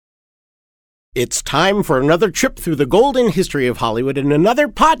It's time for another trip through the golden history of Hollywood and another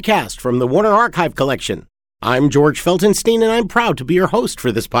podcast from the Warner Archive Collection. I'm George Feltenstein, and I'm proud to be your host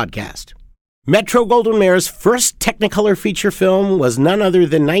for this podcast. Metro-Goldwyn-Mayer's first Technicolor feature film was none other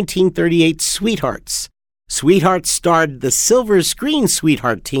than 1938's Sweethearts. Sweethearts starred the silver screen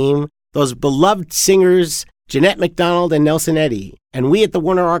Sweetheart team, those beloved singers Jeanette MacDonald and Nelson Eddy. And we at the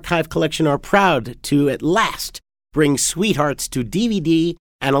Warner Archive Collection are proud to, at last, bring Sweethearts to DVD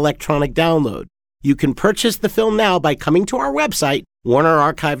and electronic download. You can purchase the film now by coming to our website,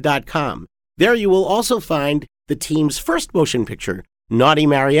 warnerarchive.com. There you will also find the team's first motion picture, Naughty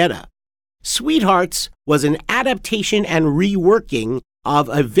Marietta. Sweethearts was an adaptation and reworking of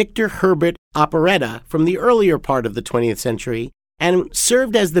a Victor Herbert operetta from the earlier part of the 20th century and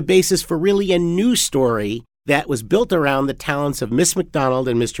served as the basis for really a new story that was built around the talents of Miss MacDonald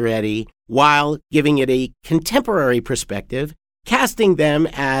and Mr. Eddy while giving it a contemporary perspective, casting them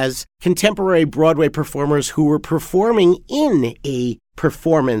as contemporary Broadway performers who were performing in a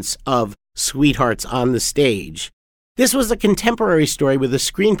performance of Sweethearts on the stage. This was a contemporary story with a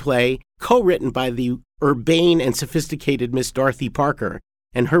screenplay co-written by the urbane and sophisticated Miss Dorothy Parker,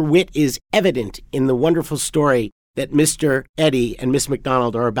 and her wit is evident in the wonderful story that Mr. Eddy and Miss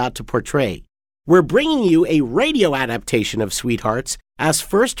MacDonald are about to portray. We're bringing you a radio adaptation of Sweethearts as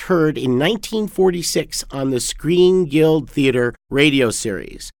first heard in 1946 on the Screen Guild Theater radio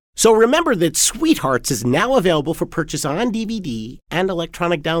series. So remember that Sweethearts is now available for purchase on DVD and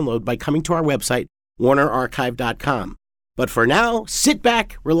electronic download by coming to our website, warnerarchive.com. But for now, sit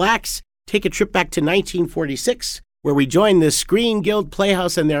back, relax, take a trip back to 1946, where we join the Screen Guild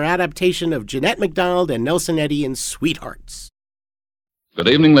Playhouse and their adaptation of Jeanette MacDonald and Nelson Eddy in Sweethearts. Good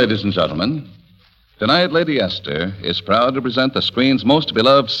evening, ladies and gentlemen. Tonight, Lady Esther is proud to present the screen's most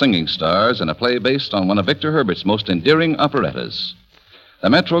beloved singing stars in a play based on one of Victor Herbert's most endearing operettas. The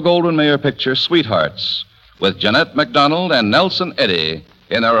Metro-Goldwyn-Mayer picture, Sweethearts, with Jeanette MacDonald and Nelson Eddy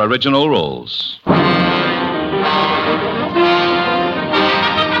in their original roles.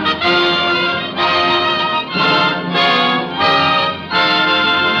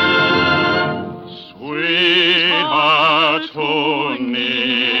 Sweethearts who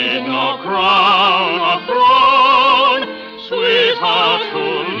need no crown or throne, sweethearts who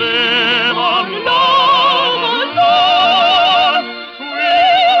live on love alone,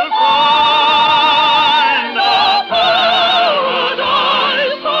 will find a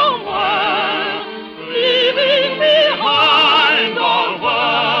paradise somewhere, leaving behind all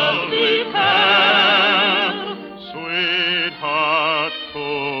worldly care. Sweethearts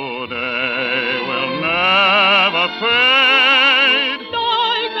today will never fade.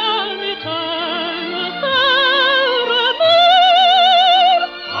 Like an eternal ceremony.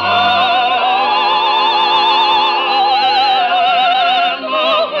 When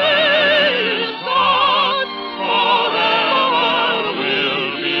the way is dark, forever will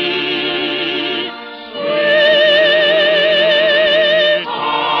be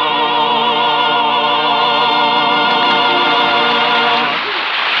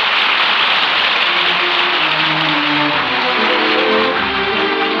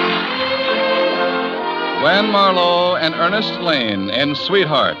Gwen Marlowe and Ernest Lane in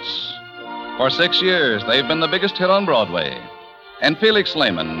Sweethearts. For 6 years, they've been the biggest hit on Broadway. And Felix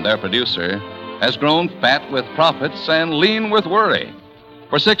Lehman, their producer, has grown fat with profits and lean with worry.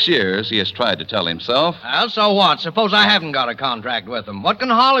 For 6 years, he has tried to tell himself, Well, so what? Suppose I haven't got a contract with them. What can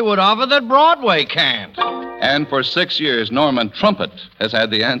Hollywood offer that Broadway can't? and for 6 years, Norman Trumpet has had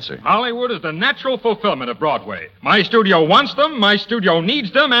the answer. Hollywood is the natural fulfillment of Broadway. My studio wants them, my studio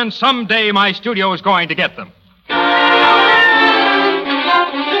needs them, and someday my studio is going to get them.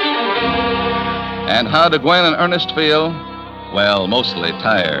 And how do Gwen and Ernest feel? Well, mostly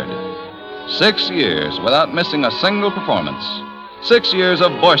tired. 6 years without missing a single performance. 6 years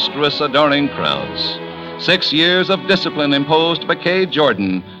of boisterous, adoring crowds. 6 years of discipline imposed by Kay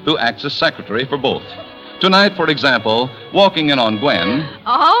Jordan, who acts as secretary for both. Tonight, for example, walking in on Gwen.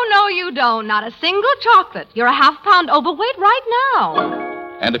 Oh, no, you don't. Not a single chocolate. You're a half-pound overweight right now.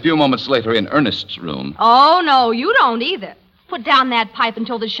 And a few moments later in Ernest's room. Oh, no, you don't either. Put down that pipe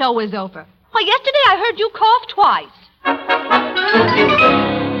until the show is over. Why, yesterday I heard you cough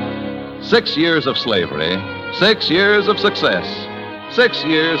twice. 6 years of slavery. 6 years of success. 6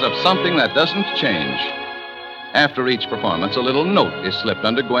 years of something that doesn't change. After each performance, a little note is slipped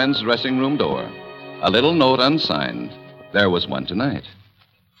under Gwen's dressing room door. A little note unsigned. There was one tonight.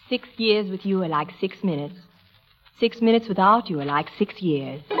 6 years with you are like 6 minutes. 6 minutes without you are like 6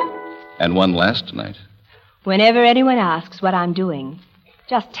 years. And one last night. Whenever anyone asks what I'm doing,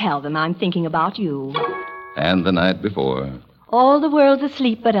 just tell them I'm thinking about you. And the night before. All the world's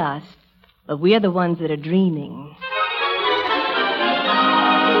asleep but us. But we're the ones that are dreaming.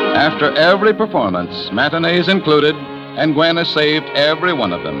 After every performance, matinees included, and Gwen has saved every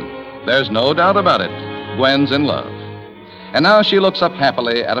one of them. There's no doubt about it. Gwen's in love. And now she looks up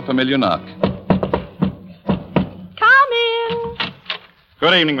happily at a familiar knock. Come in.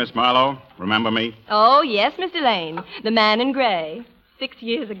 Good evening, Miss Marlowe. Remember me? Oh, yes, Mr. Lane. The man in gray. 6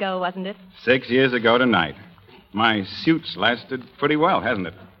 years ago, wasn't it? 6 years ago tonight. My suit's lasted pretty well, hasn't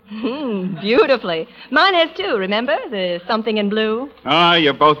it? Beautifully. Mine has, too, remember? The something in blue. Ah,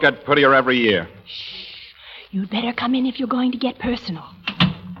 you both got prettier every year. You'd better come in if you're going to get personal.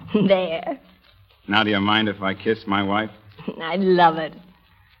 There. Now, do you mind if I kiss my wife? I love it.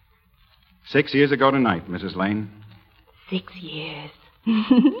 6 years ago tonight, Mrs. Lane. 6 years.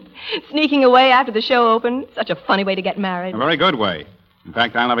 Sneaking away after the show opened. Such a funny way to get married. A very good way. In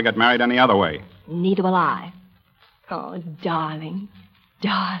fact, I'll never get married any other way. Neither will I. Oh, darling.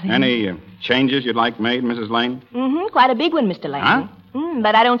 Darling. Any changes you'd like made, Mrs. Lane? Quite a big one, Mr. Lane. Huh?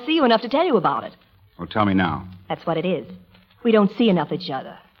 But I don't see you enough to tell you about it. Oh, tell me now. That's what it is. We don't see enough of each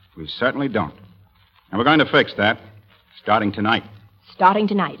other. We certainly don't. And we're going to fix that, starting tonight. Starting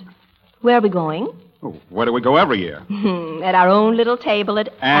tonight. Where are we going? Oh, where do we go every year? At our own little table at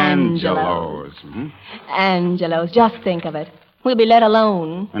Angelo's. Angelo's. Just think of it. We'll be let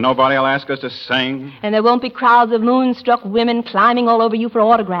alone. And nobody will ask us to sing. And there won't be crowds of moonstruck women climbing all over you for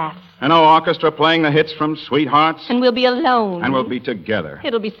autographs. And no orchestra playing the hits from Sweethearts. And we'll be alone. And we'll be together.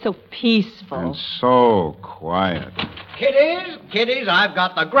 It'll be so peaceful. And so quiet. Kiddies, I've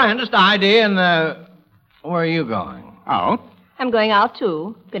got the grandest idea in the... Where are you going? Out? I'm going out,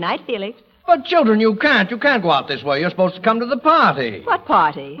 too. Good night, Felix. But, children, you can't go out this way. You're supposed to come to the party. What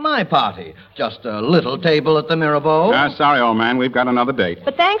party? My party. Just a little table at the Mirabeau. Sorry, old man. We've got another date.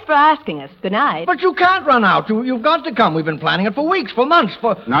 But thanks for asking us. Good night. But you can't run out. You've got to come. We've been planning it for weeks, for months,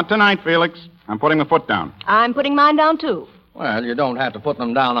 for... Not tonight, Felix. I'm putting the foot down. I'm putting mine down, too. Well, you don't have to put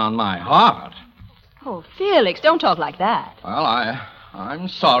them down on my heart. Oh, Felix, don't talk like that. Well, I'm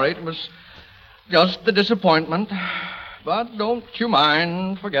sorry. It was just the disappointment. But don't you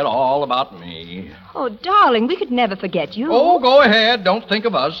mind. Forget all about me. Oh, darling, we could never forget you. Oh, go ahead. Don't think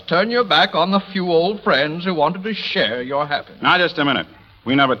of us. Turn your back on the few old friends who wanted to share your happiness. Now, just a minute.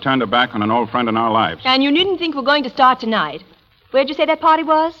 We never turned our back on an old friend in our lives. And you needn't think we're going to start tonight. Where'd you say that party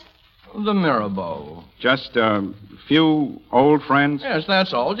was? The Mirabeau. Just a few old friends? Yes,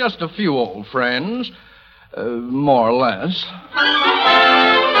 that's all. Just a few old friends. More or less.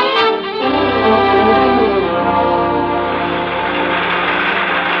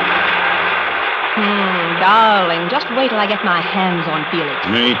 Darling, just wait till I get my hands on Felix.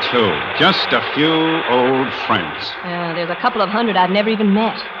 Me too. Just a few old friends. There's a couple of hundred I've never even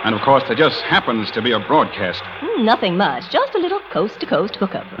met. And, of course, there just happens to be a broadcast. Nothing much. Just a little coast-to-coast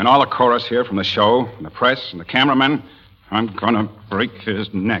hookup. And all the chorus here from the show, and the press, and the cameramen. I'm gonna break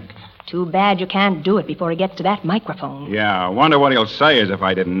his neck. Too bad you can't do it before he gets to that microphone. Yeah, I wonder what he'll say as if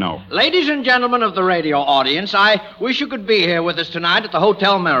I didn't know. Ladies and gentlemen of the radio audience, I wish you could be here with us tonight at the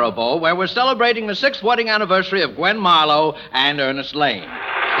Hotel Mirabeau, where we're celebrating the 6th wedding anniversary of Gwen Marlowe and Ernest Lane.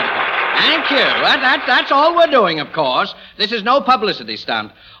 Thank you. That's all we're doing, of course. This is no publicity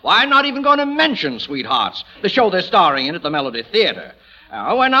stunt. Why, I'm not even going to mention Sweethearts, the show they're starring in at the Melody Theater.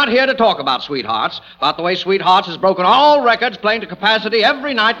 We're not here to talk about Sweethearts, about the way Sweethearts has broken all records, playing to capacity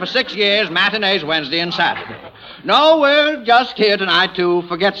every night for 6 years, matinees Wednesday and Saturday. No, we're just here tonight to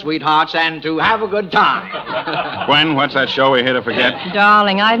forget Sweethearts and to have a good time. Gwen, what's that show we're here to forget?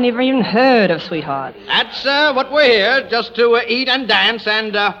 Darling, I've never even heard of Sweethearts. That's what we're here, just to eat and dance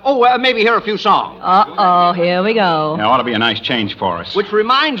and, maybe hear a few songs. Uh-oh, here we go. That ought to be a nice change for us. Which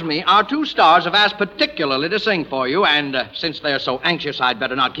reminds me, our 2 stars have asked particularly to sing for you, and since they're so anxious, I'd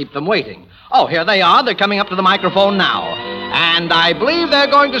better not keep them waiting. Oh, here they are. They're coming up to the microphone now. And I believe they're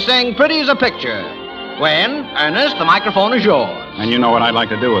going to sing Pretty as a Picture. Gwen, Ernest, the microphone is yours. And you know what I'd like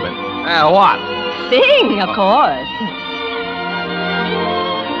to do with it. What? Sing, of course.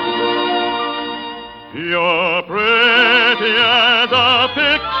 You're pretty as a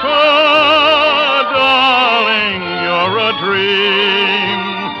picture, darling, you're a dream.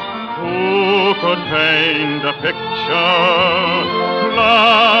 Who could paint a picture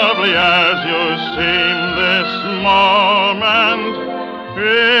lovely as you seem this moment?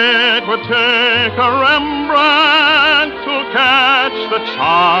 It would take a Rembrandt to catch the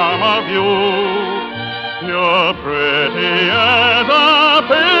charm of you. You're pretty as a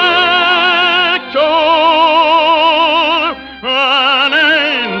picture, an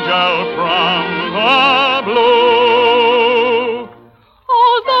angel from the blue.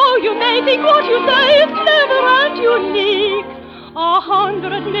 Although you may think what you say is clever and unique,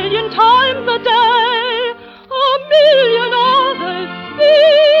 100 million times a day, a million others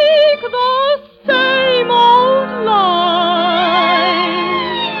speak the same old line,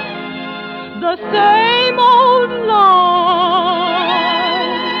 the same old line.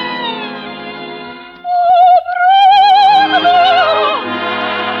 Oh, brother,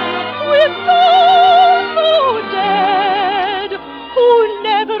 with those so dead, who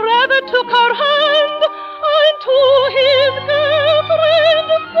never ever took her hand, and to his girlfriend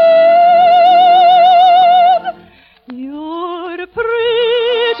said, "You're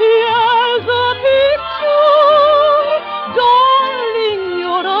pretty as a picture, darling,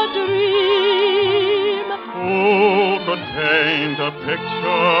 you're a dream." Who could paint a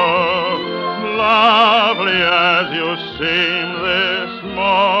picture lovely as you seem this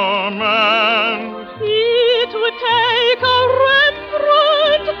moment? It would take a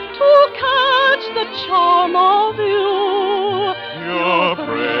Rembrandt to catch the charm of you. You're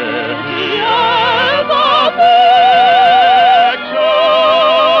pretty as a picture,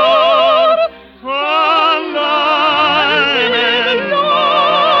 and I'm in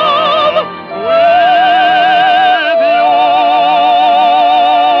love with you.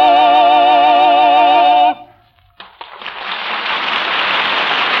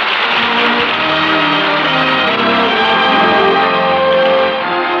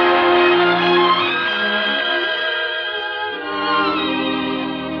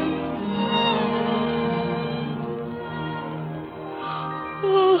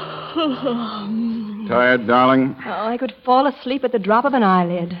 Tired, darling? Oh, I could fall asleep at the drop of an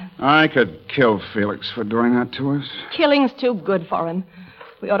eyelid. I could kill Felix for doing that to us. Killing's too good for him.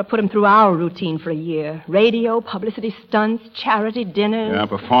 We ought to put him through our routine for a year. Radio, publicity stunts, charity dinners. Yeah,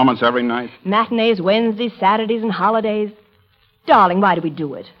 performance every night. Matinees, Wednesdays, Saturdays, and holidays. Darling, why do we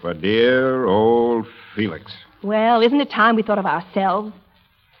do it? For dear old Felix. Well, isn't it time we thought of ourselves?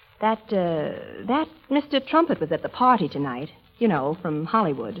 That Mr. Trumpet was at the party tonight. You know, from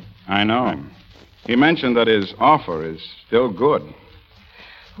Hollywood. I know. He mentioned that his offer is still good.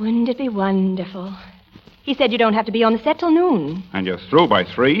 Wouldn't it be wonderful? He said you don't have to be on the set till noon. And you're through by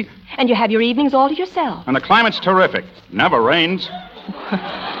 3. And you have your evenings all to yourself. And the climate's terrific. Never rains.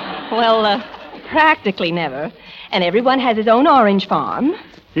 Well, practically never. And everyone has his own orange farm.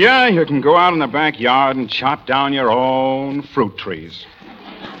 Yeah, you can go out in the backyard and chop down your own fruit trees.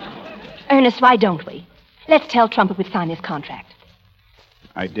 Ernest, why don't we? Let's tell Trumpet we'd sign his contract.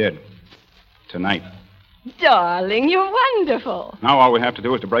 I did. Tonight. Darling, you're wonderful. Now all we have to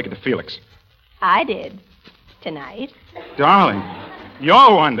do is to break it to Felix. I did. Tonight. Darling,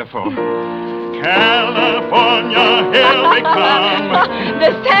 you're wonderful. California, here we come.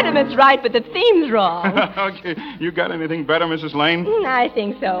 The sentiment's right, but the theme's wrong. Okay. You got anything better, Mrs. Lane? I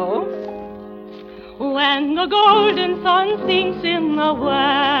think so. When the golden sun sinks in the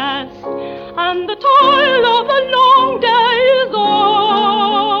west, and the toil of the long day is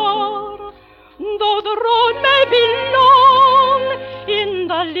o'er, though the road may be long, in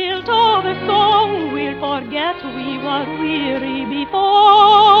the lilt of a song we'll forget we were weary before.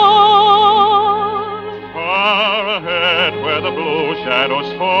 Far ahead where the blue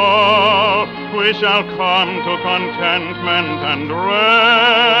shadows fall, we shall come to contentment and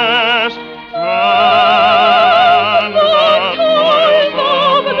rest. And the toils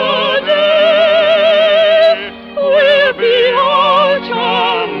of the day will be all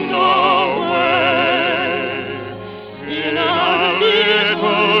charmed away in a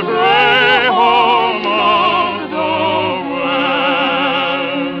little gray home of the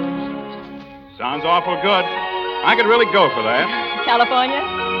West. Sounds awful good. I could really go for that. California?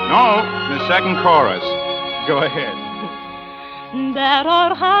 No, the second chorus. Go ahead. There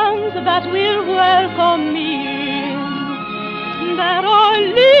are hands that will welcome me in. There are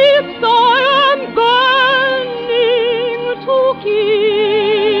lips I am burning to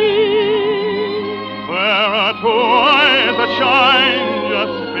kiss. There are 2 eyes that shine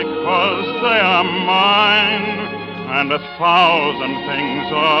just because they are mine, and 1,000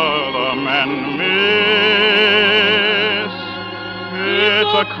 things other men miss.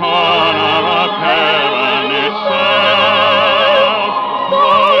 It's a corner of heaven itself,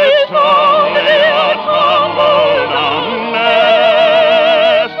 though it's only a tumble-down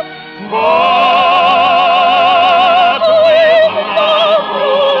nest. But with love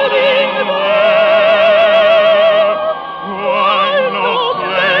brooding there, why no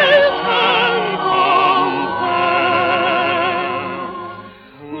place can compare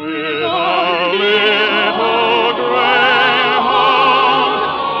with a little gray home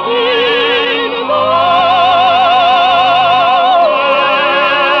in the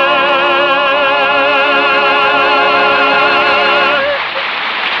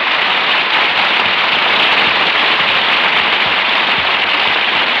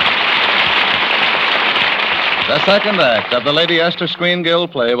The second act of the Lady Esther Screen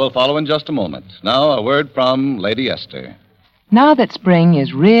Guild play will follow in just a moment. Now, a word from Lady Esther. Now that spring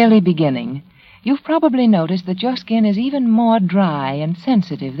is really beginning, you've probably noticed that your skin is even more dry and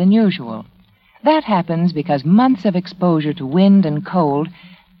sensitive than usual. That happens because months of exposure to wind and cold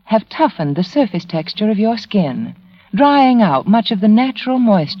have toughened the surface texture of your skin, drying out much of the natural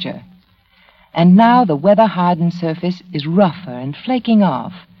moisture. And now the weather-hardened surface is rougher and flaking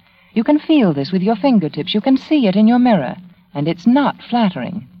off. You can feel this with your fingertips. You can see it in your mirror, and it's not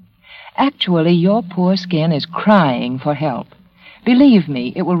flattering. Actually, your poor skin is crying for help. Believe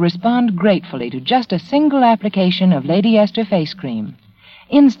me, it will respond gratefully to just a single application of Lady Esther face cream.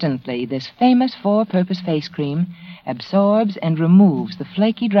 Instantly, this famous four-purpose face cream absorbs and removes the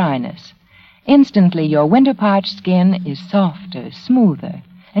flaky dryness. Instantly, your winter-parched skin is softer, smoother,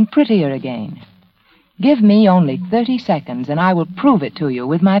 and prettier again. Give me only 30 seconds, and I will prove it to you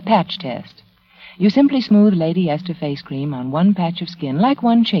with my patch test. You simply smooth Lady Esther face cream on one patch of skin, like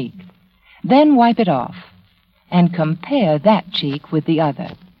one cheek. Then wipe it off, and compare that cheek with the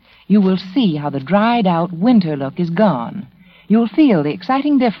other. You will see how the dried-out winter look is gone. You'll feel the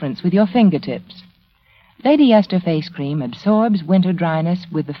exciting difference with your fingertips. Lady Esther face cream absorbs winter dryness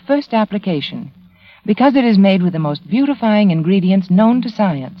with the first application, because it is made with the most beautifying ingredients known to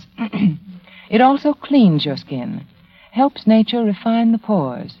science. It also cleans your skin, helps nature refine the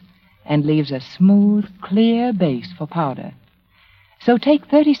pores, and leaves a smooth, clear base for powder. So take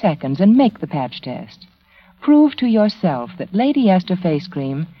 30 seconds and make the patch test. Prove to yourself that Lady Esther face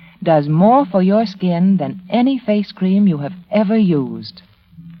cream does more for your skin than any face cream you have ever used.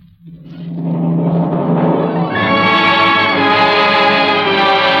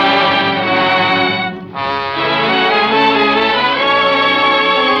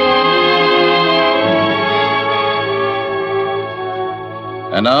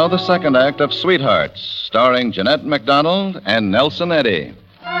 And now the second act of Sweethearts, starring Jeanette MacDonald and Nelson Eddy.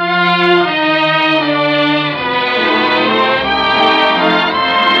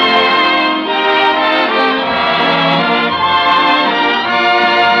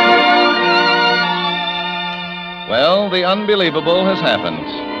 Well, the unbelievable has happened.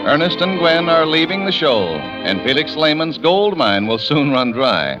 Ernest and Gwen are leaving the show, and Felix Lehman's gold mine will soon run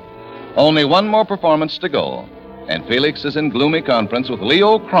dry. Only one more performance to go. And Felix is in gloomy conference with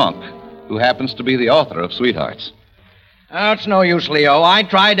Leo Kronk, who happens to be the author of Sweethearts. Oh, it's no use, Leo. I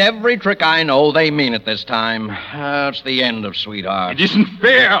tried every trick I know. They mean it this time. It's the end of Sweethearts. It isn't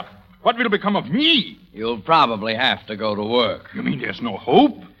fair. What will become of me? You'll probably have to go to work. You mean there's no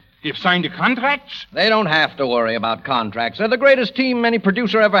hope? They've signed the contracts? They don't have to worry about contracts. They're the greatest team any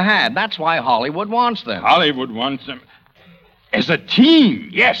producer ever had. That's why Hollywood wants them. Hollywood wants them. As a team,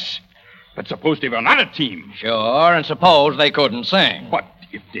 yes. But suppose they were not a team. Sure, and suppose they couldn't sing. What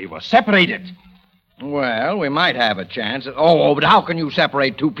if they were separated? Well, we might have a chance. Oh, but how can you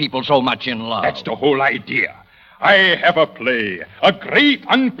separate two people so much in love? That's the whole idea. I have a play, a great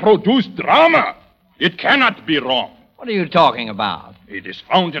unproduced drama. It cannot be wrong. What are you talking about? It is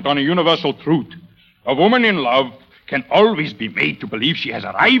founded on a universal truth. A woman in love can always be made to believe she has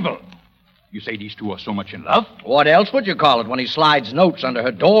a rival. You say these two are so much in love? What else would you call it when he slides notes under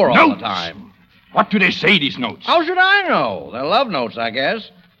her door all the time? What do they say, these notes? How should I know? They're love notes, I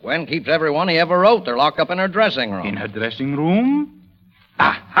guess. Gwen keeps every one he ever wrote. They're locked up in her dressing room. In her dressing room?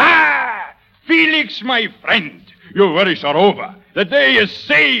 Aha! Felix, my friend, your worries are over. The day is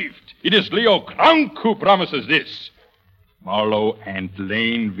saved. It is Leo Kronk who promises this. Marlowe and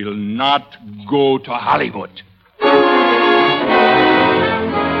Lane will not go to Hollywood.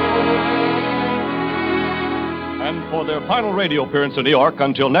 And for their final radio appearance in New York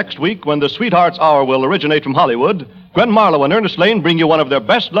until next week when the Sweethearts Hour will originate from Hollywood, Gwen Marlowe and Ernest Lane bring you one of their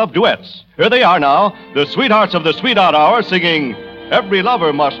best-loved duets. Here they are now, the Sweethearts of the Sweetheart Hour singing Every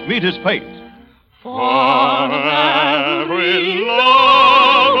Lover Must Meet His Fate. For every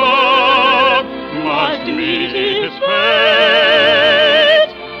lover must meet his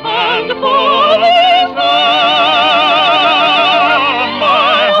fate, and for this love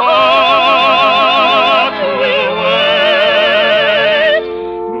my heart will wait.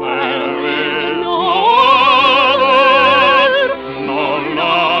 There is no other, no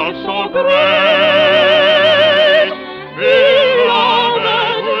love so great.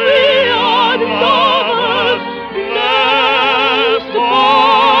 Beloved, we are lovers, blessed by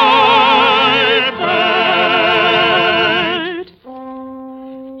fate.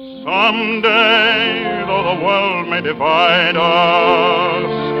 Someday, though the world may divide us,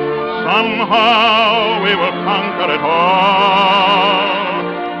 somehow we will conquer it all.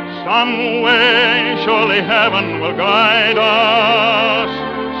 Some way, surely heaven will guide us.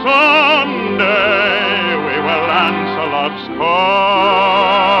 Someday we will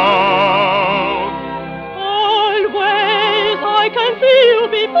call. Always I can feel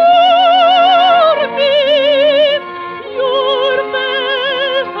before me your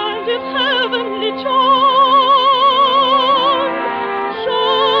face and its heavenly charm,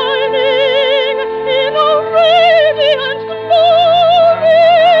 shining in a radiant glory.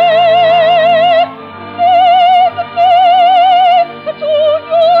 Lead me to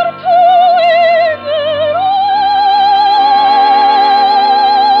your towing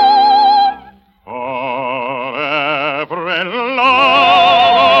For every love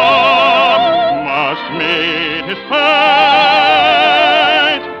must meet his fate,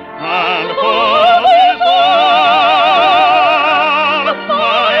 and for this all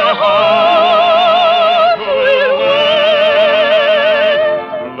my heart will wait.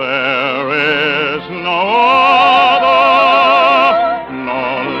 There is no other, no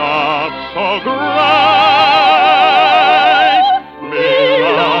love so great.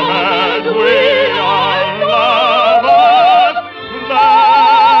 Beloved, we are lovers.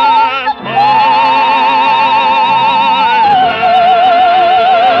 Last my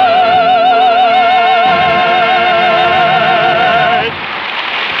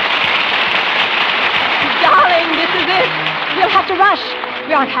Darling, this is it. We'll have to rush.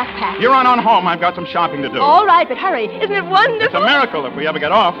 We aren't half past. You run on home. I've got some shopping to do. All right, but hurry. Isn't it wonderful? It's a miracle if we ever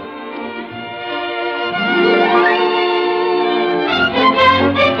get off.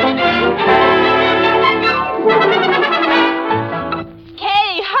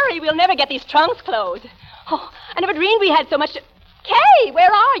 Kay, hurry. We'll never get these trunks closed. Oh, I never dreamed we had so much to... Kay,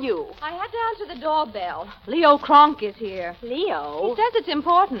 where are you? I had to answer the doorbell. Leo Kronk is here. Leo? He says it's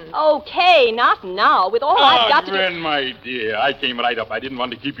important. Oh, Kay, not now. With all I've got to do... Gwen, my dear, I came right up. I didn't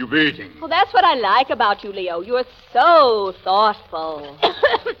want to keep you waiting. Well, that's what I like about you, Leo. You're so thoughtful.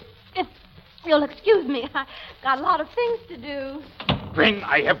 You'll excuse me. I got a lot of things to do. Gwen,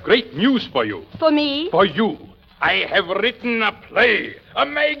 I have great news for you. For me? For you. I have written a play, a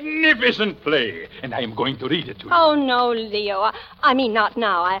magnificent play, and I am going to read it to you. Oh, no, Leo. I mean, not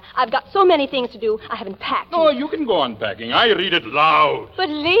now. I've got so many things to do. I haven't packed. Oh, you can go unpacking. I read it loud. But,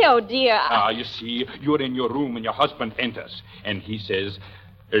 Leo, dear... You see, you're in your room and your husband enters, and he says,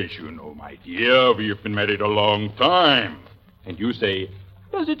 as you know, my dear, we have been married a long time. And you say,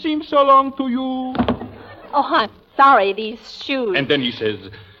 does it seem so long to you? Oh, I'm sorry, these shoes... And then he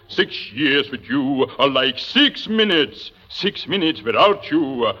says... 6 years with you are like 6 minutes. 6 minutes without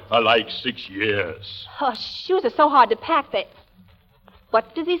you are like 6 years. Oh, shoes are so hard to pack.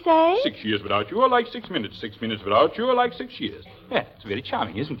 What does he say? 6 years without you are like 6 minutes. 6 minutes without you are like 6 years. Yeah, it's very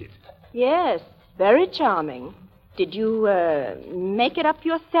charming, isn't it? Yes, very charming. Did you, make it up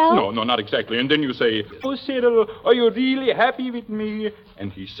yourself? No, not exactly. And then you say, oh, Cyril, are you really happy with me?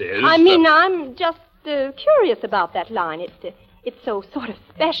 And he says... I mean, I'm just curious about that line. It's so sort of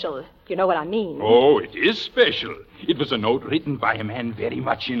special, you know what I mean. Oh, it is special. It was a note written by a man very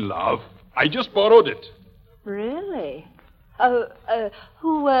much in love. I just borrowed it. Really?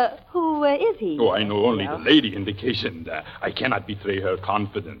 Who is he? Oh, I know only the lady in the case, and I cannot betray her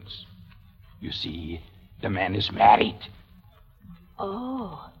confidence. You see, the man is married.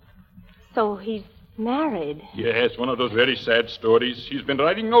 Oh, so he's married. Yes, one of those very sad stories. He's been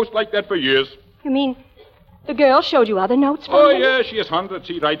writing notes like that for years. You mean... the girl showed you other notes from him? Yeah, she has hundreds.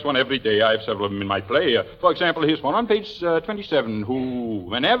 He writes one every day. I have several of them in my play. For example, here's one on page 27, who,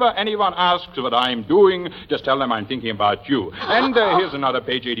 whenever anyone asks what I'm doing, just tell them I'm thinking about you. And here's another,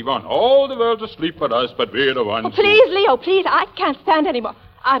 page 81. All the world's asleep but us, but we're the ones Please, Leo, please. I can't stand any more.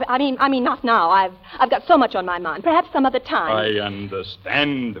 I mean, not now. I've got so much on my mind. Perhaps some other time. I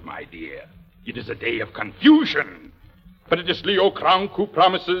understand, my dear. It is a day of confusion. But it is Leo Kronk who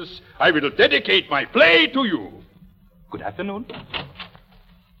promises I will dedicate my play to you. Good afternoon.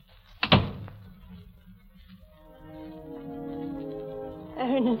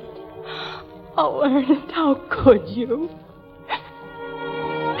 Ernest. Oh, Ernest, how could you?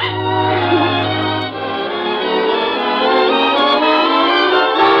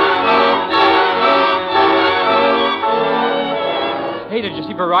 Hey, did you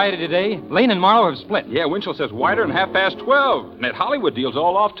see Variety today? Lane and Marlowe have split. Yeah, Winchell says wider and 12:30. And that Hollywood deal's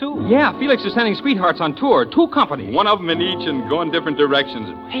all off, too. Yeah, Felix is sending Sweethearts on tour. 2 companies. One of them in each and going different directions.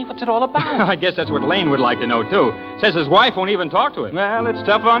 Hey, what's it all about? I guess that's what Lane would like to know, too. Says his wife won't even talk to him. Well, it's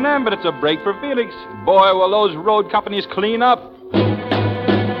tough on them, but it's a break for Felix. Boy, will those road companies clean up.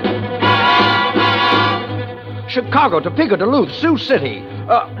 Chicago, Topeka, Duluth, Sioux City.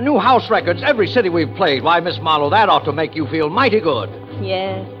 New house records, every city we've played. Why, Miss Marlowe, that ought to make you feel mighty good.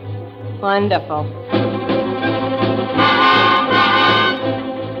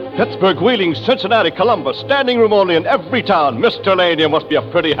 Pittsburgh, Wheeling, Cincinnati, Columbus, standing room only in every town. Mr. Lane, you must be a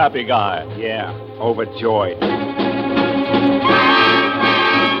pretty happy guy. Yeah, overjoyed.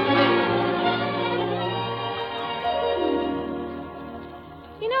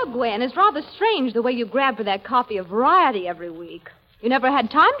 You know, Gwen, it's rather strange the way you grab for that copy of Variety every week. You never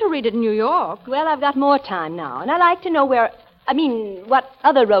had time to read it in New York. Well, I've got more time now, and I like to know what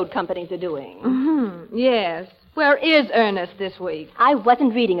other road companies are doing. Mm-hmm. Yes. Where is Ernest this week? I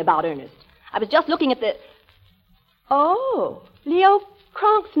wasn't reading about Ernest. I was just looking at the... Oh, Leo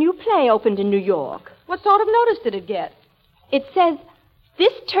Kronk's new play opened in New York. What sort of notice did it get? It says,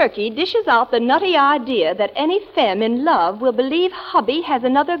 "This turkey dishes out the nutty idea that any femme in love will believe hubby has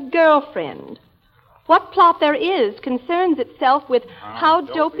another girlfriend. What plot there is concerns itself with how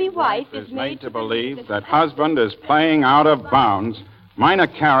dopey wife is made to believe that husband is playing out of bounds. Minor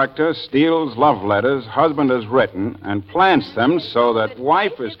character steals love letters husband has written and plants them so that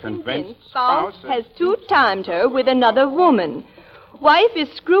wife is convinced spouse has two-timed her with another woman. Wife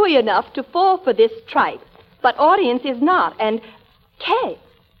is screwy enough to fall for this tripe, but audience is not, and... Kay,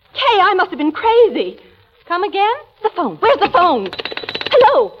 I must have been crazy. Come again? The phone. Where's the phone?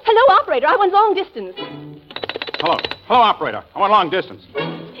 Hello, operator. I want long distance. Hello, operator. I want long distance.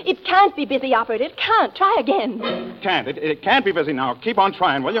 It can't be busy, operator. It can't. Try again. Can't. It can't be busy now. Keep on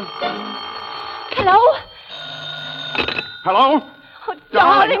trying, will you? Hello? Oh,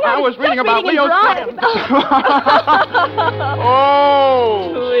 darling, I was reading about Leo's plans.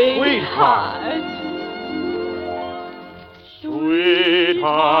 Oh, sweetheart.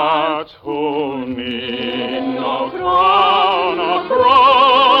 Sweethearts who need no crown,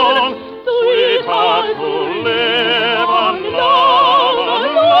 sweethearts who live on love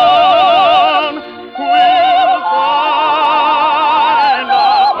alone, will find a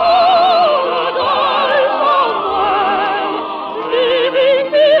paradise somewhere, leaving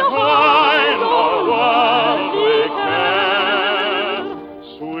behind the worldly care.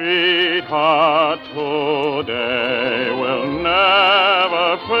 Sweetheart today will never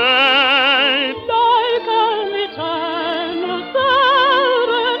fade like an eternal serenade.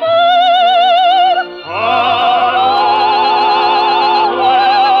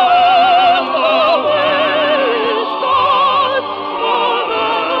 When the way starts, forever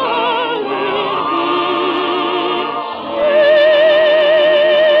will be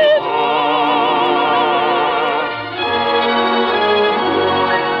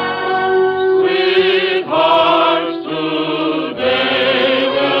sweethearts today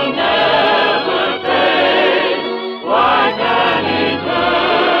will never fade like an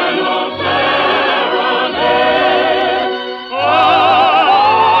eternal serenade.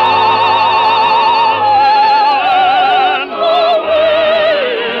 When the way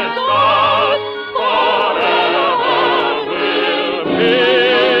starts, forever will be.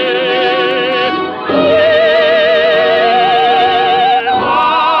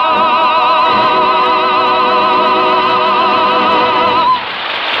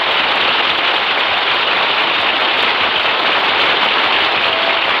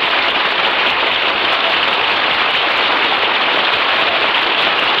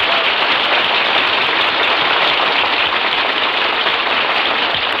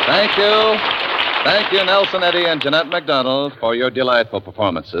 Thank you. Thank you, Nelson Eddy and Jeanette MacDonald, for your delightful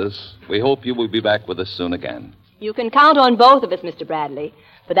performances. We hope you will be back with us soon again. You can count on both of us, Mr. Bradley.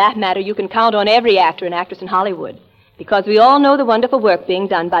 For that matter, you can count on every actor and actress in Hollywood, because we all know the wonderful work being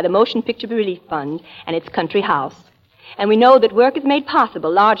done by the Motion Picture Relief Fund and its Country House. And we know that work is made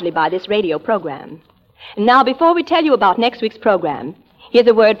possible largely by this radio program. And now, before we tell you about next week's program, here's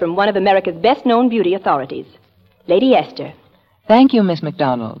a word from one of America's best-known beauty authorities, Lady Esther. Thank you, Miss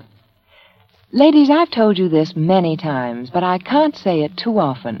MacDonald. Ladies, I've told you this many times, but I can't say it too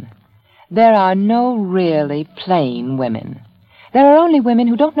often. There are no really plain women. There are only women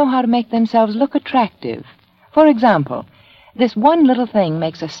who don't know how to make themselves look attractive. For example, this one little thing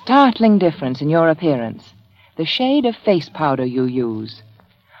makes a startling difference in your appearance. The shade of face powder you use.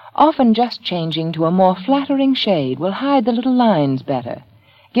 Often just changing to a more flattering shade will hide the little lines better,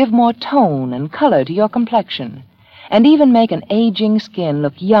 give more tone and color to your complexion, and even make an aging skin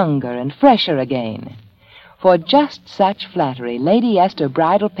look younger and fresher again. For just such flattery, Lady Esther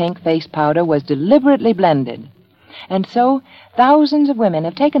Bridal Pink Face Powder was deliberately blended. And so, thousands of women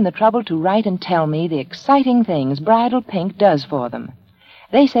have taken the trouble to write and tell me the exciting things Bridal Pink does for them.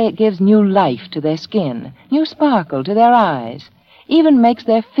 They say it gives new life to their skin, new sparkle to their eyes, even makes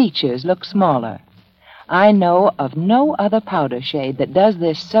their features look smaller. I know of no other powder shade that does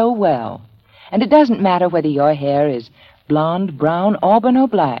this so well. And it doesn't matter whether your hair is blonde, brown, auburn, or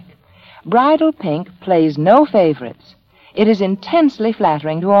black. Bridal Pink plays no favorites. It is intensely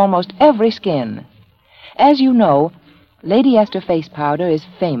flattering to almost every skin. As you know, Lady Esther face powder is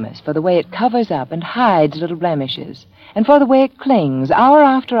famous for the way it covers up and hides little blemishes, and for the way it clings hour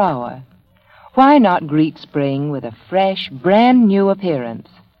after hour. Why not greet spring with a fresh, brand-new appearance?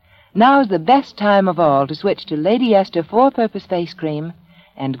 Now's the best time of all to switch to Lady Esther Four-Purpose Face Cream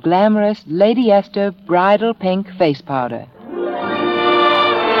and glamorous Lady Esther Bridal Pink Face Powder.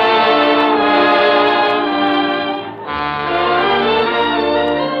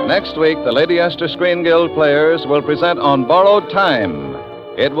 Next week, the Lady Esther Screen Guild players will present On Borrowed Time.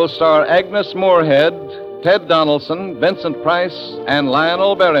 It will star Agnes Moorehead, Ted Donaldson, Vincent Price, and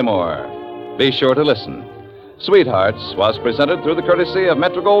Lionel Barrymore. Be sure to listen. Sweethearts was presented through the courtesy of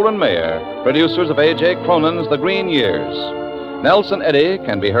Metro-Goldwyn-Mayer, producers of A.J. Cronin's The Green Years. Nelson Eddy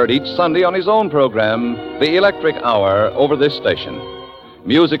can be heard each Sunday on his own program, The Electric Hour, over this station.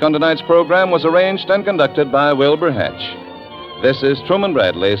 Music on tonight's program was arranged and conducted by Wilbur Hatch. This is Truman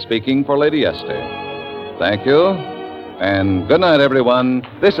Bradley speaking for Lady Esther. Thank you, and good night, everyone.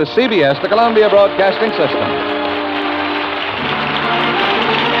 This is CBS, the Columbia Broadcasting System.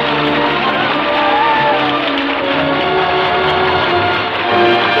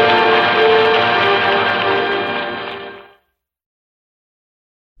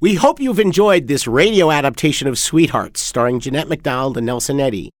 We hope you've enjoyed this radio adaptation of Sweethearts, starring Jeanette MacDonald and Nelson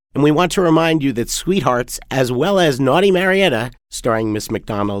Eddy. And we want to remind you that Sweethearts, as well as Naughty Marietta, starring Miss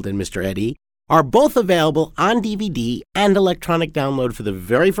MacDonald and Mr. Eddy, are both available on DVD and electronic download for the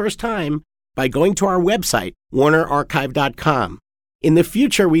very first time by going to our website, WarnerArchive.com. In the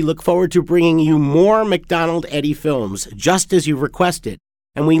future, we look forward to bringing you more MacDonald-Eddy films, just as you've requested.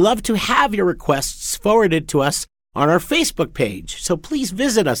 And we love to have your requests forwarded to us on our Facebook page, so please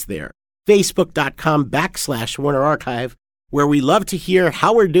visit us there, facebook.com/Warner Archive, where we love to hear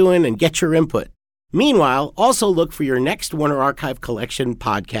how we're doing and get your input. Meanwhile, also look for your next Warner Archive Collection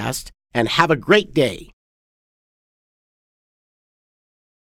podcast, and have a great day.